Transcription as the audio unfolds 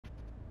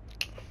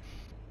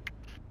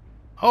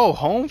Oh,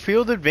 home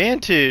field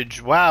advantage.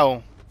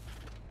 Wow.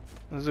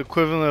 This is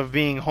equivalent of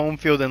being home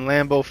field in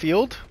Lambeau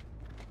Field.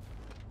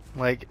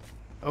 Like,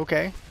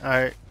 okay.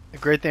 Alright. The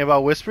great thing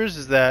about Whispers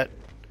is that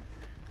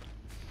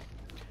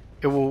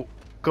it will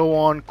go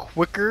on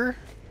quicker.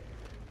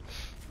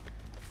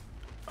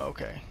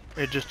 Okay.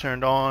 It just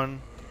turned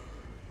on.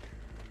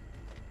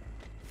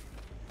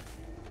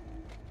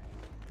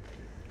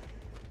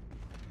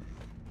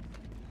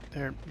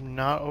 They're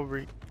not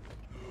over.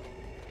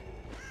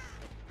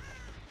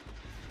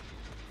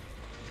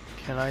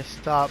 Can I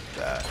stop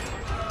that?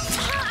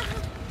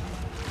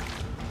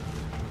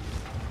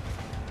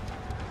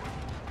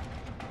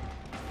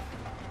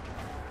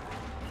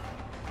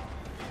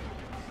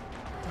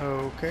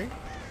 Okay.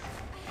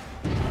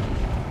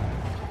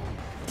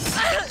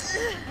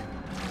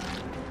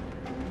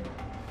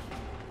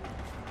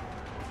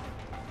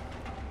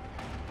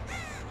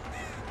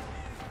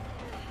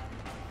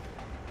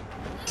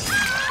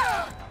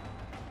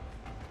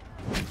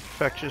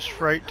 Infectious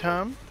fright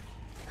time.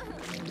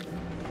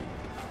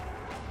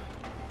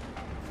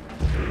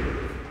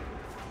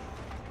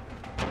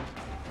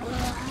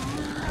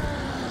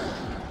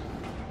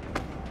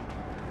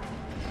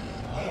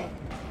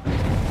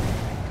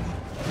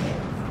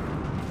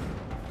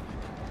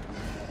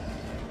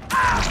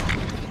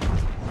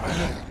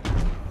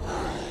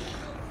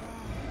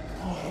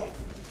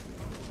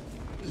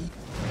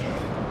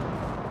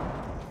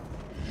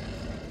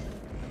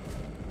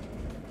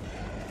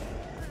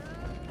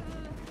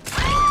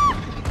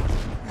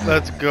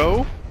 Let's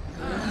go.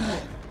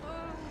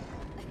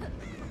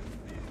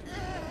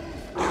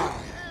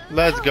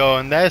 Let's go,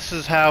 and this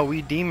is how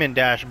we demon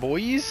dash,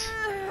 boys.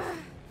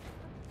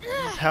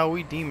 This is how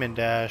we demon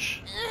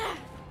dash.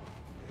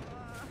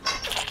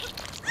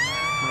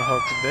 I'm gonna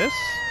hook this.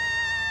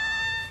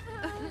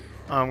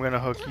 I'm gonna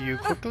hook you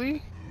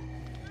quickly.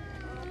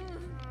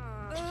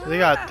 So they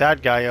got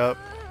that guy up.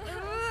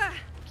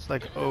 It's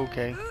like,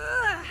 okay.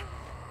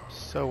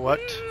 So what?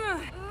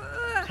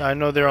 So I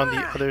know they're on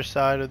the other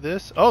side of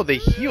this. Oh, they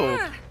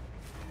healed.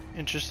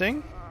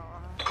 Interesting.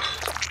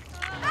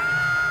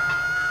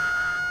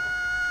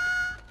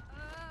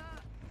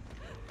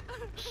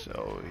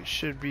 So he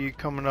should be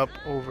coming up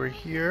over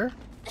here.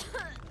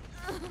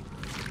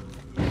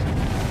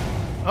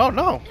 Oh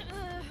no!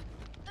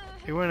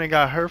 He went and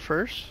got her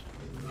first.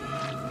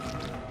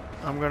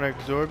 I'm gonna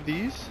absorb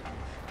these.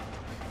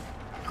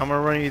 I'm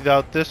gonna run you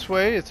out this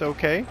way. It's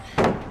okay.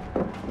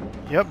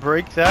 Yep,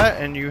 break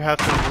that, and you have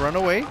to run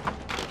away.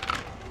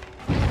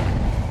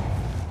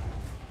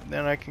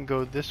 Then I can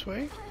go this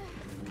way.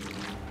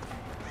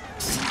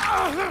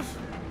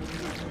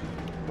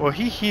 Well,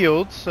 he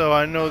healed, so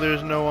I know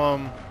there's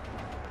no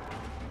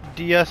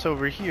DS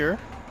over here.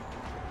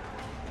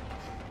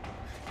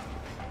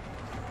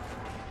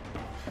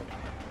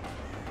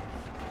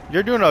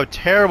 You're doing a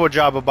terrible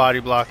job of body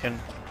blocking.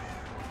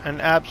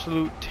 An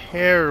absolute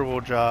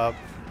terrible job.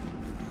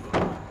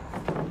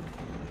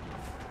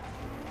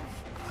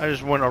 I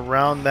just went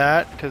around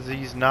that because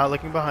he's not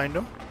looking behind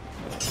him.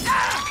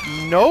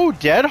 No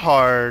dead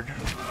hard.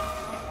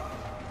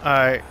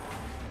 Alright.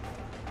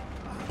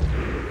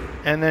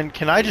 And then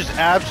can I just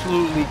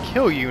absolutely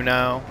kill you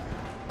now?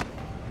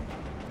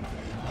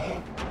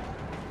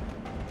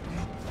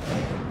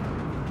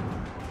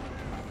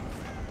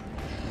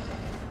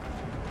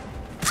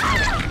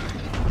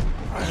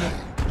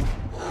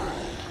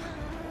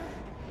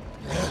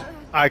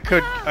 I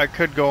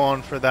could go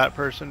on for that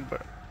person,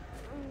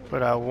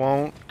 but I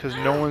won't because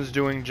no one's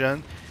doing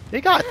gen. They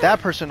got that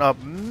person up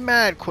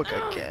mad quick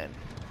again.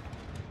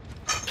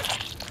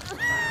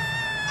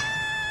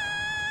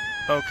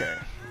 Okay.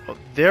 Well,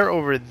 they're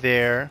over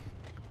there.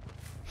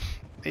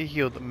 They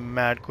healed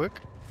mad quick.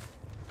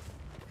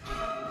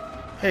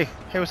 Hey,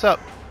 what's up?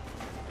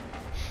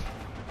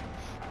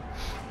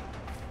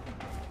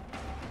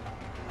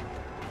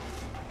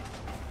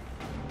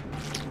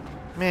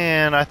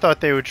 Man, I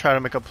thought they would try to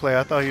make a play.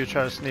 I thought he would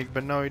try to sneak,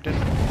 but no, he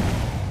didn't.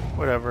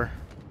 Whatever.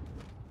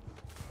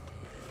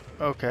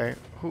 Okay.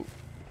 Who?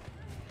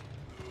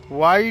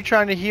 Why are you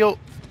trying to heal?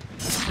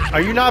 Are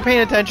you not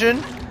paying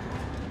attention?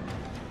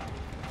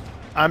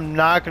 I'm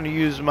not going to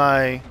use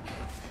my...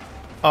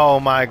 Oh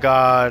my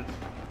god.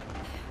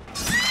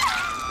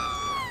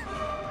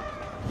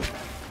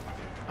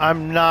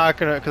 I'm not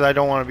going to... Because I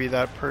don't want to be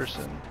that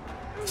person.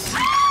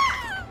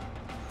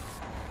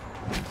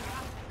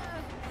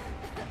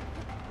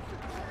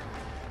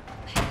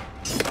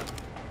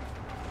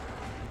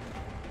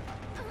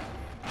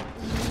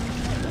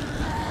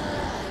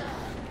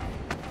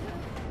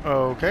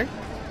 Okay.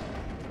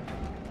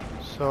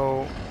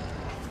 So...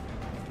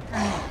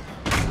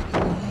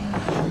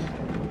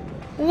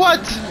 What?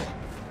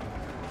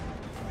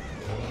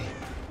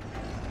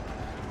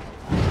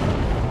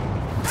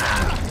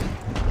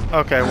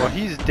 Okay, well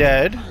he's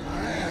dead.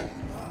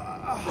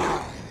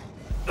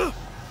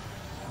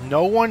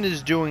 No one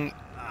is doing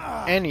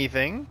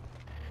anything.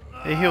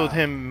 They healed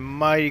him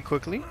mighty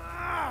quickly.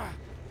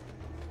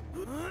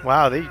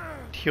 Wow,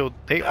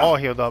 they all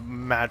healed up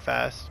mad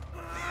fast.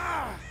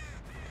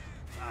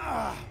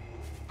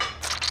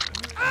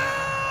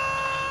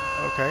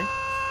 Okay.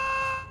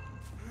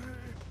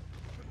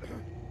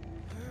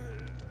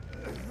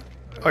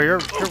 Oh, you're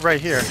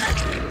right here.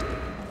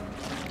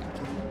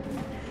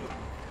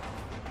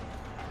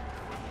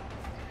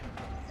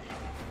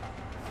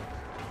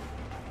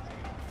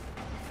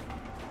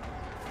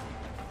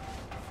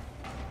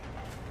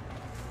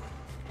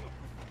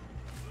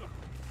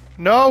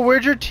 No,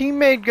 where'd your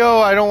teammate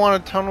go? I don't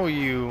want to tunnel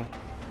you.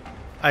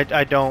 I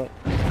don't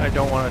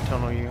want to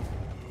tunnel you.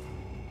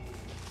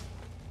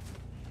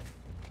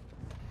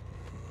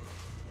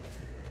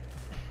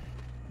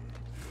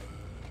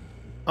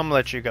 I'm gonna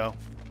let you go.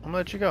 I'm gonna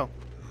let you go.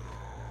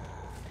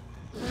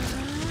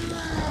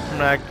 I'm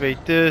gonna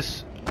activate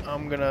this.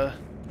 I'm gonna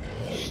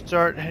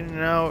start heading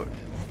out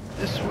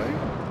this way.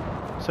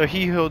 So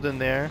he healed in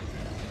there.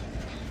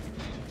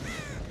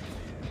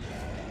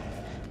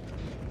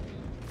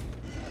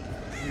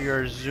 We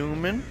are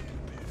zooming.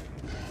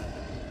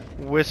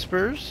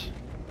 Whispers.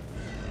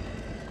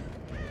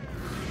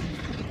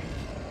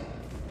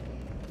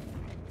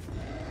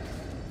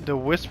 The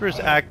whispers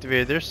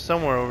activated. They're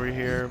somewhere over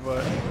here,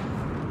 but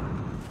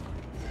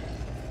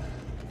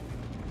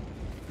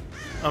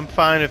I'm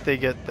fine if they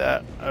get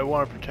that. I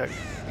want to protect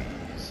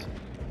these.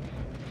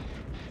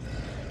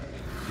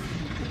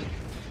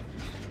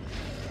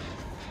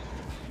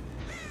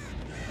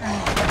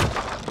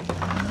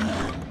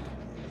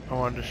 I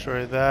want to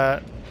destroy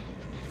that.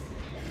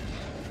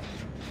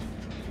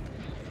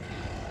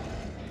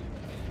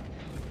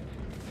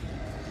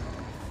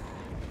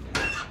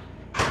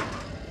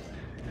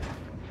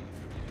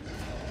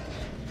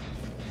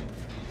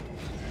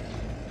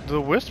 The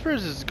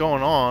whispers is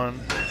going on.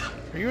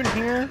 Are you in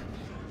here?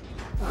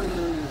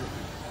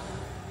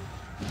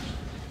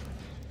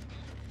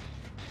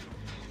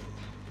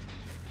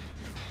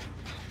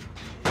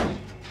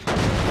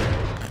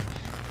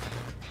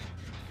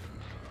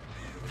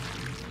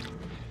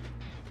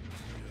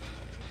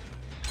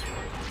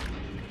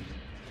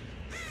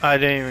 I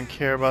didn't even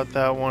care about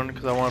that one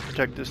because I want to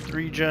protect this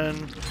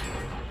 3-gen.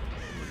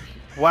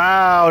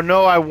 Wow,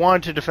 no, I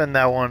want to defend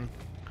that one.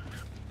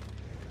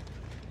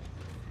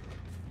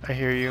 I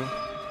hear you.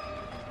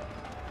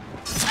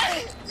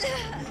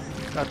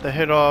 Got the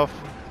hit off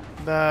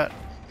that.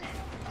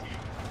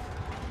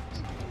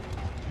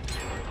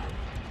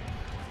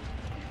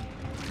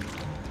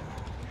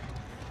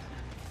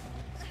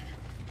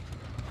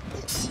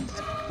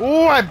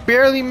 Oh, I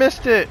barely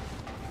missed it.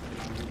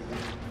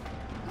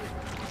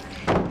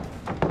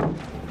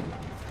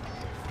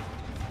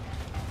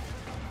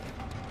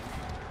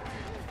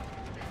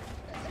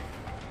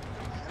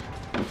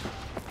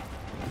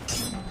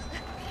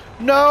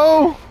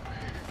 No!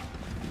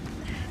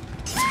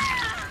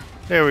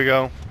 There we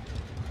go.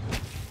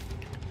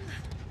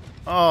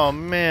 Oh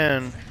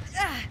man.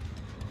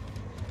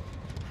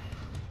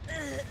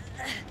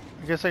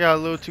 I guess I got a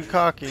little too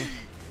cocky.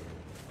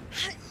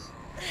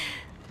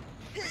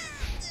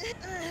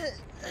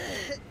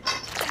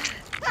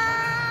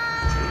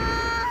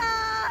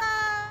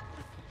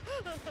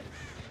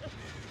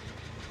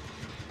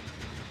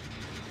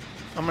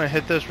 I'm gonna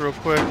hit this real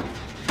quick.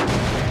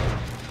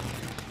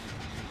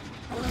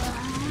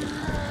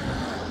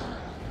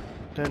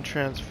 Then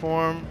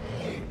transform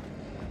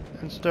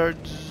and start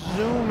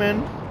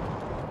zooming.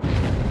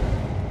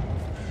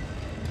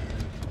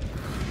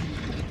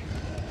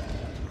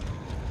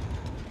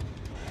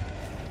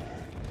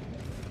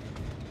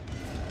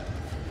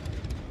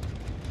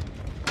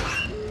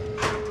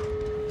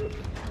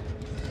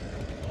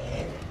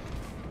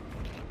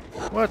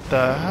 What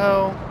the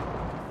hell?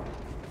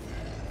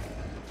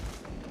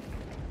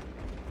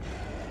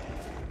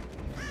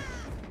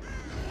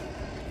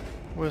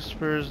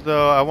 Whispers,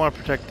 though, I want to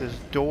protect this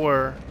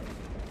door.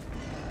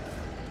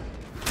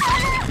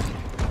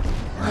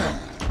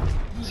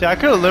 See, I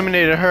could have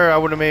eliminated her. I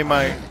would have made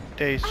my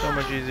day so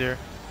much easier.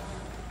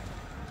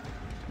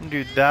 I'm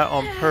gonna do that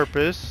on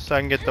purpose so I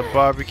can get the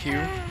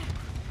barbecue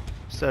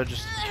instead of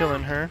just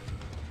killing her.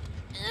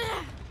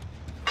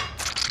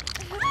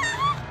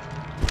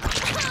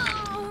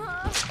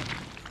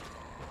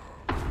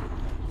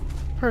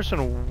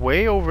 Person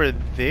way over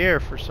there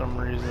for some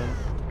reason.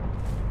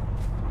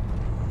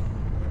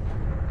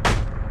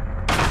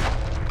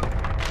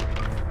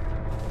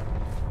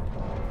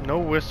 No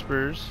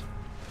whispers.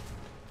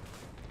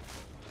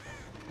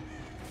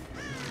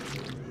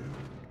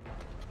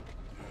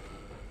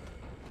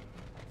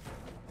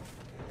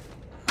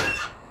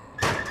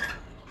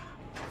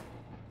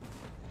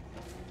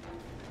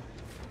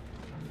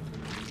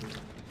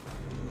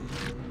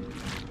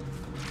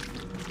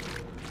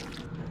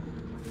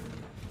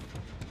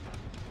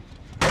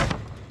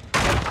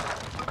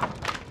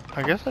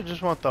 I guess I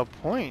just want the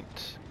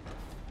point.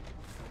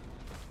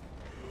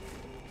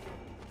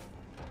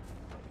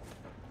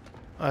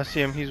 I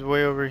see him, he's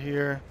way over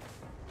here.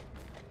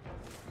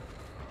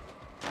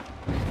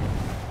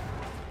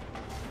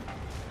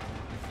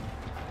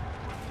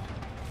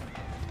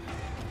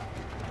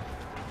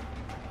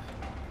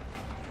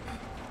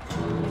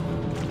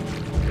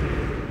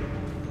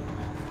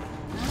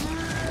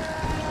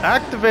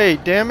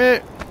 Activate, damn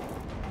it!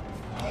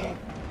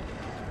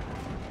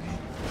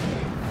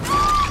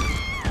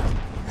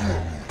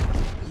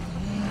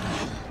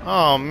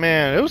 Oh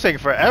man, it was taking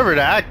forever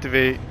to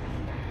activate.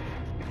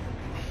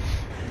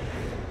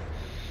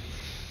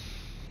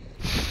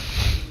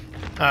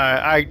 Alright,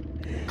 I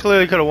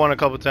clearly could have won a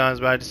couple times,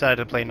 but I decided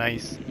to play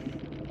nice.